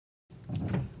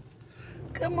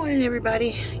Good morning,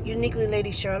 everybody. Uniquely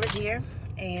Lady Charlotte here,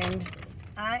 and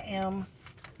I am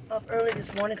up early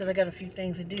this morning because I got a few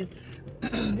things to do.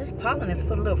 This pollen has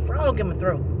put a little frog in my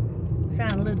throat.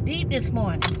 Sound a little deep this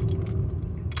morning.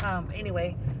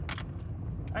 Anyway,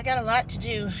 I got a lot to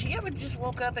do. You ever just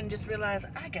woke up and just realized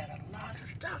I got a lot of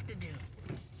stuff to do?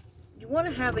 You want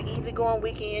to have an easygoing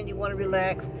weekend. You want to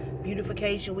relax.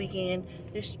 Beautification weekend.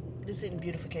 This isn't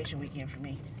beautification weekend for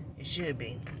me. It should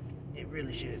be. It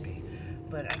really should be.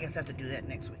 But I guess I have to do that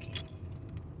next weekend.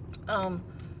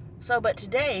 But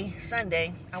today,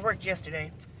 Sunday, I worked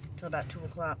yesterday till about 2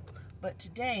 o'clock. But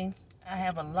today, I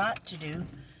have a lot to do.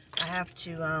 I have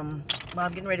to, I'm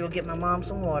getting ready to go get my mom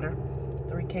some water.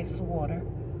 3 cases of water.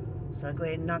 So I'll go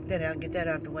ahead and knock that out and get that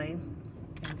out of the way.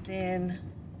 And then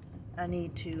I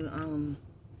need to,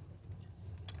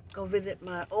 go visit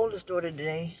my oldest daughter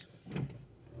today.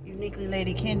 Uniquely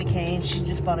Lady Candy Cane. She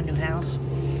just bought a new house.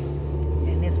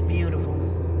 And it's beautiful.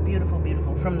 Beautiful,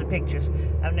 beautiful. From the pictures.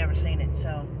 I've never seen it,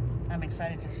 so I'm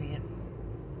excited to see it.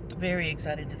 Very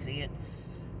excited to see it.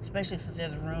 Especially since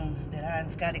there's a room that I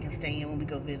and Scotty can stay in when we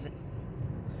go visit.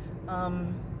 Let's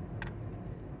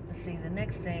see, the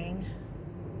next thing.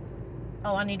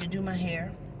 Oh, I need to do my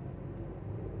hair.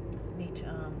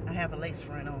 I have a lace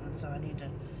front on, so I need to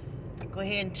go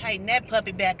ahead and tighten that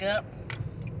puppy back up.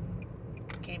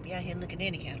 Can't be out here looking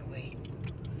any kind of way.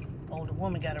 Older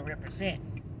woman gotta represent.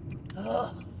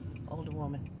 Oh, older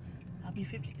woman. I'll be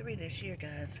 53 this year,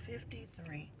 guys.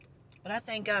 53. But I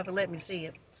thank God for letting me see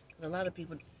it. Because a lot of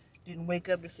people didn't wake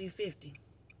up to see 50.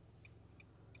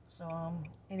 So,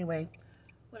 anyway,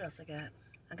 what else I got?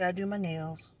 I gotta do my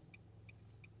nails.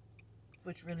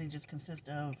 Which really just consists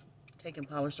of taking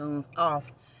polish off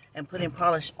and putting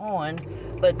polish on.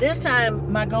 But this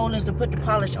time, my goal is to put the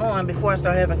polish on before I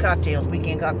start having cocktails,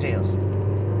 weekend cocktails.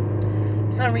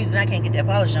 For some reason, I can't get that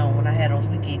polish on when I had those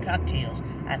weekend cocktails.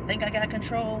 I think I got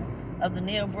control of the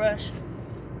nail brush,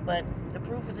 but the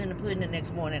proof is in the pudding the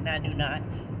next morning, and I do not.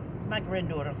 My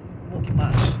granddaughter, Mookie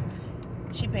Moss,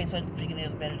 she paints her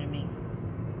fingernails better than me.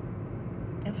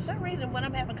 And for some reason, when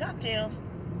I'm having cocktails,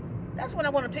 that's when I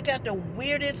want to pick out the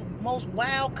weirdest, most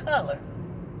wild color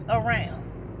around.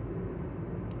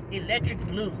 Electric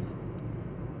blue,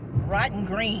 rotten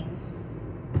green,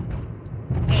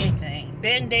 anything.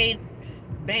 Band-Aid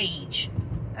beige.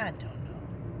 I don't know.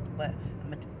 But I'm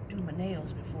going to do my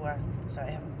nails before I start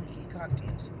having weekend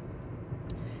cocktails.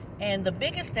 And the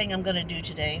biggest thing I'm going to do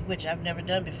today, which I've never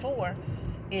done before,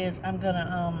 is I'm going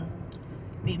to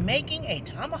be making a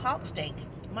tomahawk steak.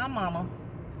 My mama,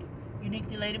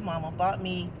 Uniquely Lady Mama, bought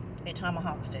me a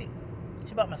tomahawk steak.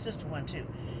 She bought my sister one too,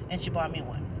 and she bought me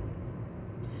one.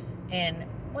 And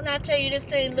when I tell you this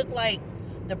thing looked like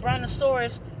the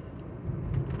brontosaurus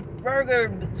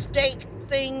burger steak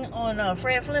thing on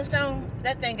Fred Flintstone,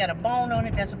 that thing got a bone on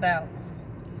it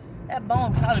that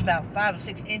bone probably about 5 or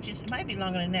 6 inches. It might be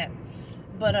longer than that.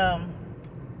 But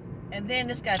and then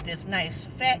it's got this nice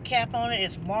fat cap on it.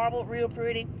 It's marbled real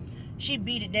pretty. She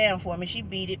beat it down for me. She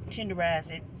beat it,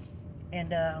 tenderized it,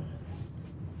 and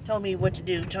told me what to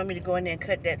do. Told me to go in there and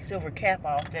cut that silver cap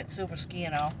off, that silver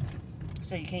skin off,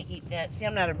 so you can't eat that. See,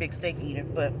 I'm not a big steak eater,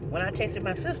 but when I tasted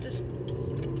my sister's,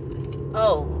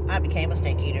 oh, I became a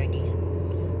steak eater again.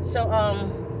 So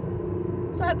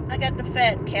I got the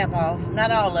fat cap off,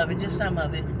 not all of it, just some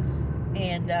of it,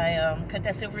 and I cut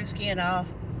that silvery skin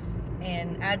off,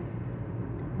 and I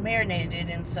marinated it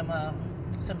in some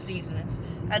seasonings.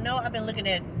 I know I've been looking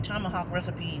at tomahawk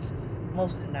recipes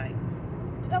most of the night.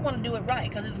 I want to do it right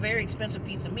because it's a very expensive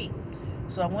piece of meat,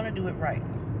 so I want to do it right.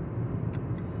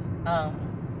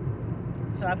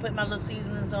 So I put my little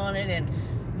seasonings on it, and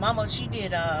Mama, she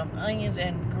did onions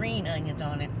and green onions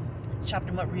on it, chopped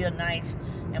them up real nice,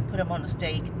 and put them on the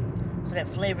steak so that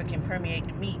flavor can permeate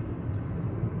the meat.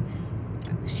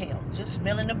 Hell, just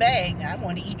smelling the bag, I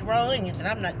want to eat the raw onions, and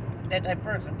I'm not that type of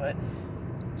person, but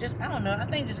just, I don't know, I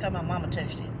think just because my mama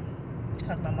touched it.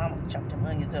 Because my mama chopped them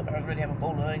onions up. I already have a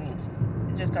bowl of onions.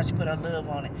 Just because she put her love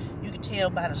on it. You can tell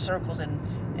by the circles and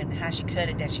how she cut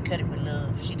it that she cut it with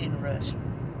love. She didn't rush.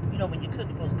 You know, when you cook,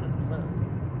 you're supposed to cook with love.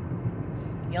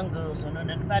 Young girls don't know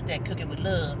nothing about that cooking with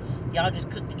love. Y'all just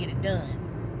cook to get it done.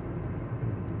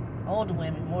 Older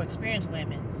women, more experienced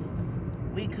women,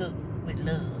 we cook with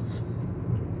love.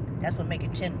 That's what make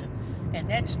it tender. And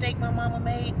that steak my mama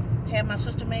made, had my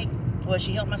sister make, or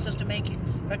she helped my sister make it,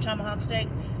 her tomahawk steak,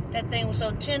 that thing was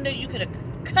so tender, you could have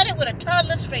cut it with a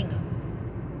toddler's finger.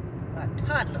 A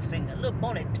toddler finger, a little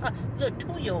bony, little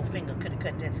 2-year-old finger could have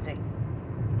cut that steak.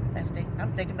 That steak,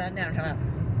 I'm thinking about it now.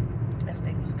 That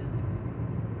steak was good.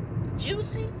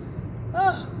 Juicy.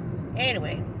 Oh,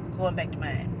 anyway, going back to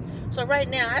mine. So right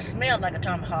now, I smell like a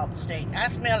tomahawk steak. I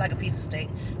smell like a piece of steak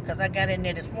because I got in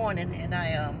there this morning and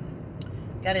I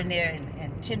got in there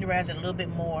and tenderized it a little bit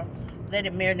more. Let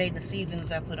it marinate in the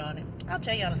seasonings I put on it. I'll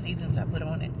tell y'all the seasonings I put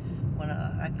on it when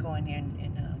I go in there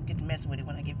and get to messing with it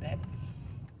when I get back.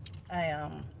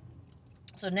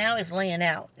 So now it's laying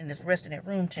out and it's resting at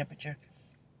room temperature.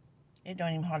 It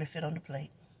don't even hardly fit on the plate.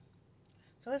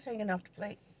 So it's hanging off the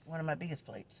plate, one of my biggest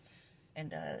plates.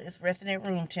 And it's resting at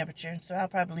room temperature. So I'll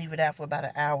probably leave it out for about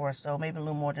an hour or so, maybe a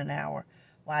little more than an hour,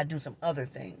 while I do some other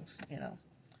things,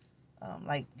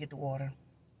 like get the water.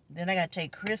 Then I got to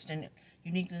take Kristen,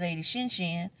 unique lady Shin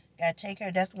Shin. Got to take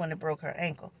her. That's the one that broke her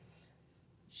ankle.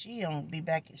 She don't be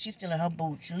back. She's still in her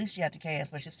boot. At least she had the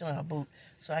cast, but she's still in her boot.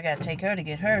 So I got to take her to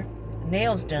get her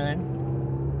nails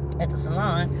done at the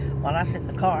salon while I sit in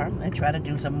the car and try to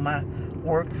do some of my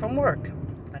work from work.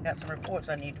 I got some reports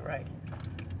I need to write.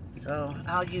 So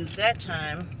I'll use that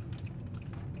time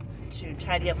to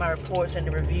tidy up my reports and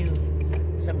to review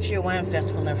some Cheer Wine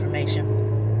Festival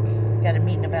information. Got a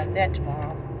meeting about that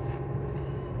tomorrow.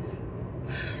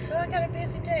 So I got a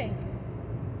busy day.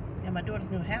 And my daughter's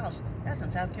new house, that's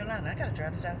in South Carolina. I got to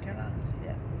drive to South Carolina to see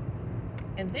that.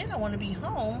 And then I want to be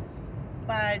home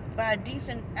by a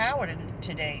decent hour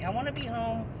today. I want to be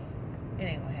home. It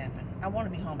ain't going to happen. I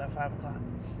want to be home by 5 o'clock.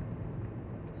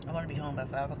 I want to be home by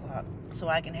 5 o'clock so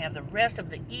I can have the rest of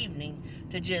the evening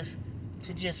to just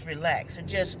relax and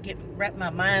just wrap my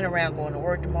mind around going to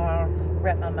work tomorrow,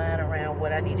 wrap my mind around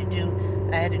what I need to do.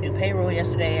 I had to do payroll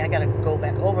yesterday. I got to go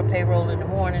back over payroll in the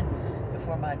morning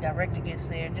before my director gets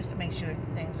there just to make sure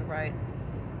things are right.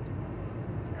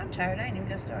 I'm tired. I ain't even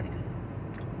got started good.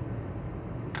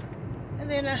 And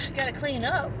then I got to clean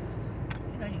up.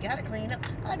 You got to clean up.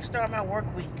 I like to start my work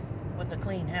week with a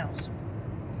clean house.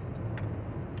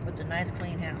 With a nice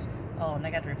clean house. Oh, and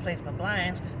I got to replace my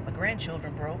blinds. My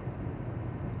grandchildren broke.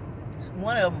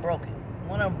 One of them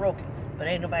broke it. But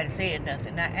ain't nobody said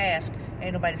nothing. I asked,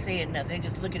 ain't nobody said nothing. They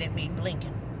just looking at me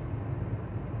blinking.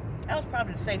 That was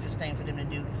probably the safest thing for them to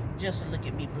do, just to look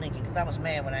at me blinking, because I was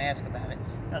mad when I asked about it.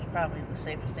 That was probably the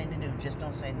safest thing to do. Just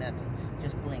don't say nothing.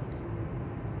 Just blink.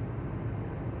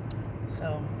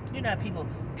 So, how people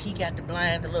peek out the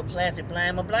blinds, the little plastic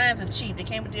blind. My blinds are cheap. They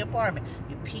came with the apartment.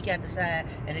 You peek out the side,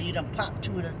 and then you done pop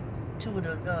two of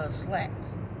the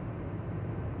slats.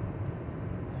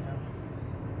 Well,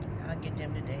 I'll get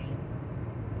them today and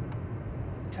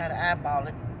try to eyeball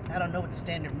it. I don't know what the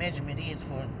standard measurement is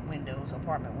for windows,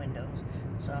 apartment windows.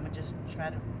 So I'm going to just try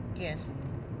to guess and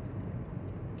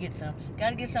get some. Got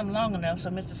to get something long enough so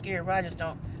Mr. Scary Rogers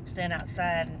don't stand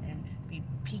outside and be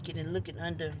peeking and looking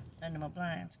under my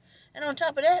blinds. And on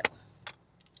top of that,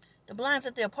 the blinds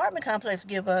that the apartment complex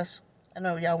give us, I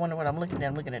know y'all wonder what I'm looking at.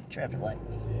 I'm looking at the traffic light.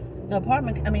 The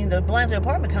blinds the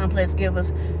apartment complex give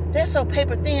us, they're so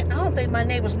paper thin, I don't think my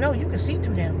neighbors know you can see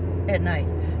through them at night.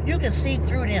 You can see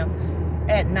through them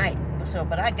at night.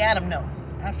 But I got them, no.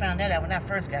 I found that out when I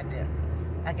first got there.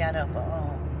 I got up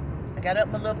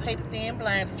my little paper thin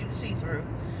blinds that you can see through.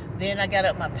 Then I got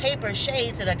up my paper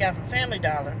shades that I got from Family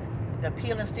Dollar, the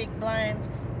peel and stick blinds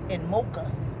in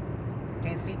mocha.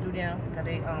 Can't see through them because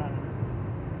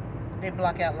they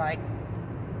block out light.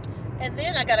 And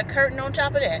then I got a curtain on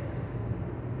top of that.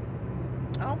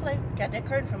 I don't play. Got that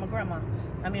curtain from my grandma.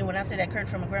 I mean, when I say that curtain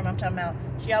from my grandma, I'm talking about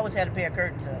she always had a pair of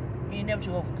curtains up. You ain't never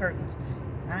too old for curtains.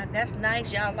 That's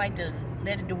nice. Y'all like to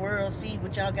let the world see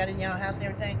what y'all got in y'all house and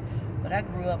everything. But I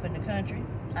grew up in the country.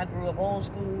 I grew up old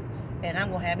school. And I'm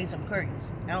going to have me some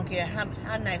curtains. I don't care how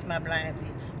nice my blinds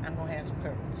is. I'm going to have some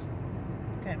curtains.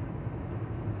 Okay.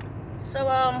 So,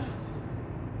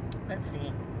 let's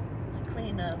see. I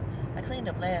cleaned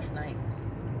up last night.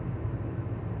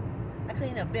 I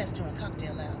cleaned up best doing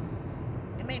cocktail hour.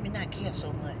 It made me not care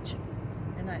so much.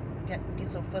 And I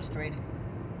get so frustrated.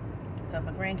 Because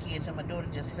my grandkids and my daughter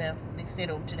just left. They stayed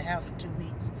over to the house for 2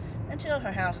 weeks. Until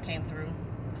her house came through.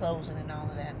 Closing and all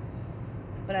of that.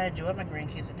 But I enjoyed my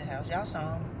grandkids at the house. Y'all saw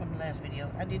them from the last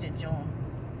video. I did enjoy them.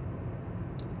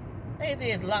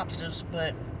 There's lobsters,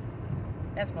 but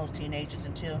that's most teenagers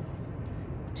until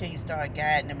you start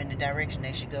guiding them in the direction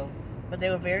they should go. But they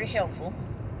were very helpful,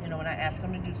 when I asked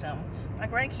them to do something. My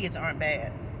grandkids aren't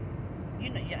bad.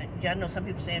 Y'all know some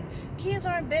people saying, kids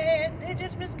aren't bad, they're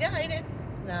just misguided.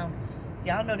 No,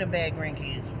 y'all know them bad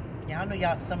grandkids. Y'all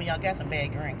know some of y'all got some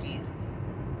bad grandkids.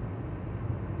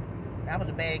 I was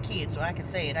a bad kid, so I can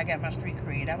say it. I got my street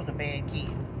cred. I was a bad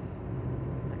kid.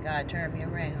 But God turned me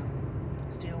around.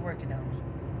 Still working on me.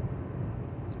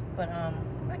 But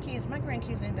my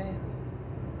grandkids ain't bad.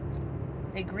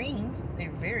 They green. They're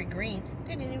very green.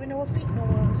 They didn't even know what fentanyl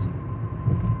was.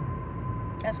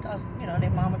 That's because,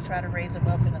 their mama try to raise them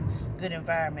up in a good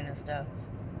environment and stuff.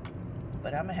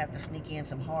 But I'm going to have to sneak in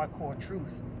some hardcore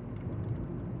truth.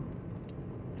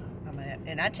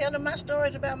 And I tell them my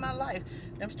stories about my life.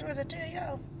 Them stories I tell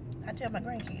y'all, I tell my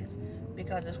grandkids.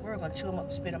 Because this world going to chew them up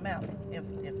and spit them out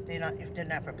if they're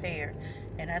not prepared.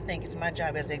 And I think it's my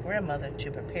job as a grandmother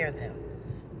to prepare them.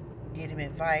 Give them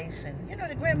advice and,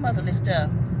 the grandmotherly stuff.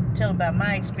 Tell them about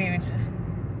my experiences.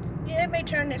 Yeah, it may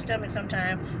turn their stomach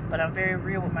sometime, but I'm very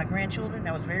real with my grandchildren.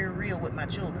 I was very real with my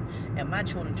children, and my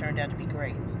children turned out to be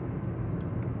great.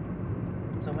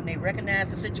 So when they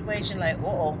recognize the situation, like,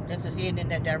 this is heading in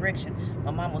that direction,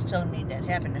 my mom was telling me that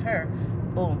happened to her,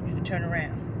 boom, you can turn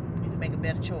around. You can make a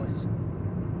better choice.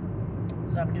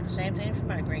 So I'm going to do the same thing for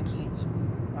my grandkids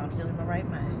while I'm still in my right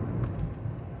mind.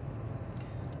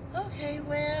 Okay,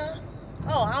 well,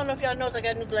 I don't know if y'all noticed I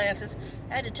got new glasses.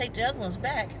 I had to take the other ones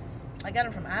back. I got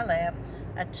them from iLab.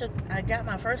 I got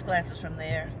my first glasses from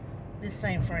there, these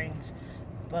same frames,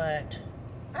 but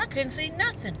I couldn't see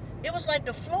nothing. It was like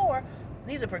the floor,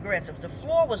 these are progressives, the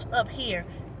floor was up here.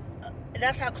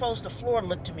 That's how close the floor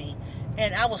looked to me.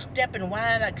 And I was stepping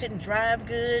wide, I couldn't drive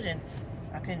good, and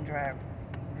I couldn't drive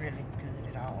really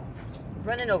good at all.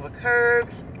 Running over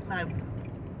curbs,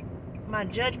 my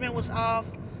judgment was off.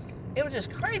 It was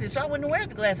just crazy, so I wouldn't wear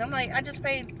the glasses. I'm like, I just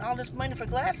paid all this money for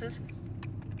glasses,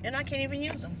 and I can't even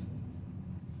use them.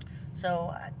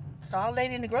 So I saw a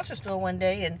lady in the grocery store one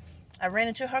day, and I ran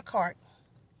into her cart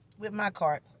with my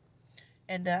cart.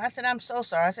 And I said, I'm so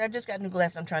sorry. I said, I just got new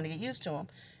glasses. I'm trying to get used to them.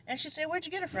 And she said, where'd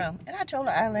you get it from? And I told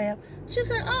her iLab. She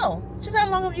said, how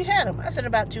long have you had them? I said,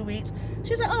 about 2 weeks.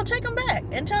 She said, take them back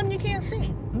and tell them you can't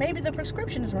see. Maybe the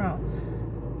prescription is wrong.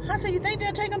 I said, you think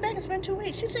they'll take them back and spend 2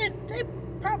 weeks? She said, they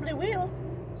probably will.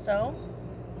 So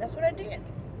that's what I did.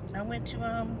 I went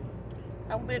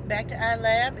back to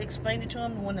iLab, explained it to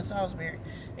them, the one in Salisbury.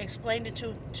 Explained it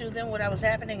to them what was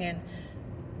happening, and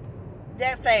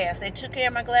that fast. They took care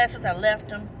of my glasses. I left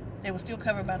them. They were still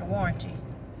covered by the warranty.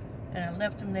 And I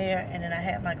left them there, and then I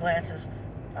had my glasses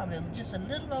probably just a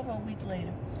little over a week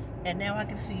later. And now I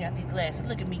can see out these glasses.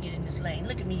 Look at me get in this lane.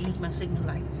 Look at me use my signal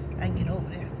light. I can get over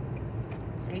there.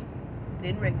 See?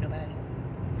 Didn't wreck nobody.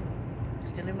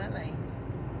 Still in my lane.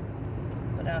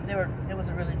 But there was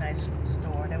a really nice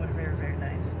store. That was very, very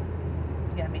nice.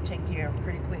 Got me taken care of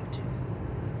pretty quick, too.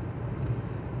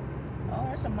 Oh,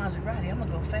 that's a Maserati. I'm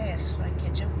going to go fast so I can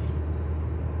catch up with it.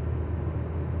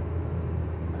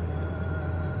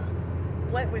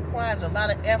 What requires a lot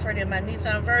of effort in my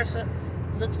Nissan Versa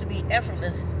looks to be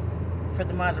effortless for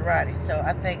the Maserati. So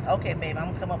I think, okay, babe, I'm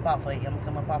going to come up off of you. I'm going to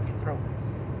come up off your throat.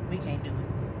 We can't do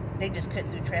it. They just cut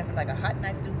through traffic like a hot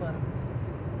knife through butter.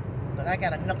 But I got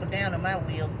to knuckle down on my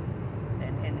wheel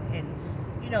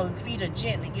and feed her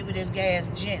gently. Give her this gas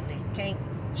gently. Can't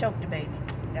choke the baby.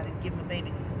 Got to give my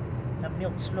baby a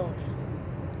milk slowly.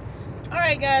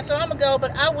 Alright guys, so I'm going to go,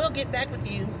 but I will get back with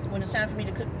you when it's time for me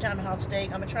to cook the tomahawk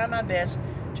steak. I'm going to try my best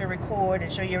to record and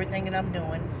show you everything that I'm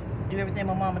doing. Do everything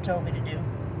my mama told me to do.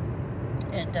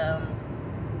 And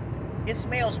it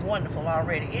smells wonderful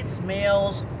already. It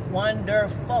smells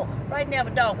wonderful. Right now if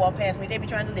a dog walk past me, they be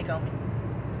trying to lick on me.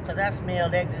 Because I smell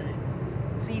that good.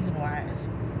 Season-wise.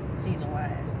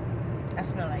 I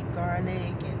smell like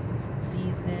garlic and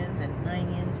seasonings and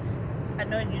onions. I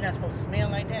know you're not supposed to smell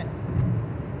like that.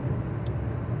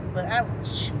 But I want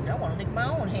to lick my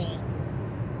own hand.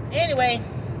 Anyway,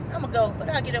 I'm going to go. But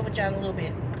I'll get up with y'all in a little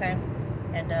bit, okay?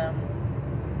 And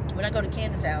when I go to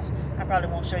Candace's house, I probably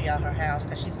won't show y'all her house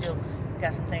because she still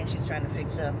got some things she's trying to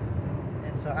fix up.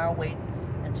 And so I'll wait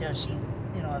until she,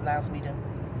 allows me to,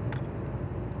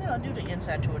 do the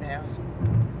inside tour of the house.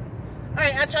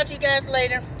 Alright, I'll talk to you guys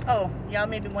later. Oh, y'all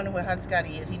may be wondering where Hot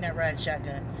Scotty is. He's not riding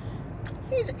shotgun.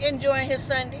 He's enjoying his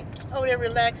Sunday. Over there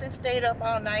relaxing. Stayed up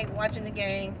all night watching the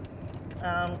game.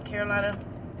 Carolina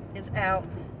is out.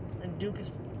 And Duke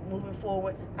is moving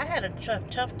forward. I had a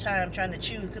tough time trying to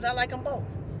choose because I like them both.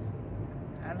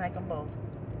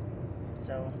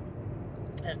 So,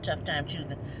 I had a tough time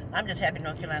choosing. I'm just happy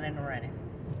North Carolina in the running.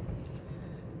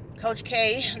 Coach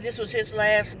K, this was his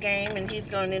last game, and he's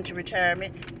going into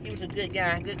retirement. He was a good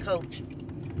guy, good coach.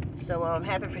 So I'm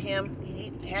happy for him.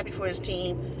 He's happy for his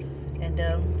team, and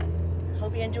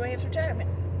hope he enjoys his retirement.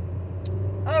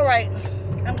 All right,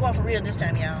 I'm going for real this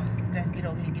time, y'all. Got to get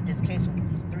over here and get these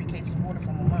 3 cases of water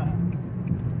from my mama.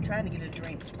 I'm trying to get her to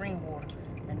drink spring water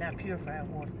and not purified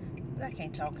water, but I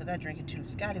can't talk because I drink it too.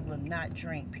 Scotty will not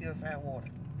drink purified water,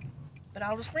 but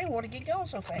all the spring water get going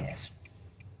so fast.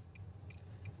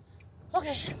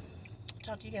 Okay,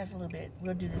 talk to you guys a little bit.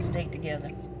 We'll do this date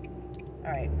together. All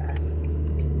right, bye.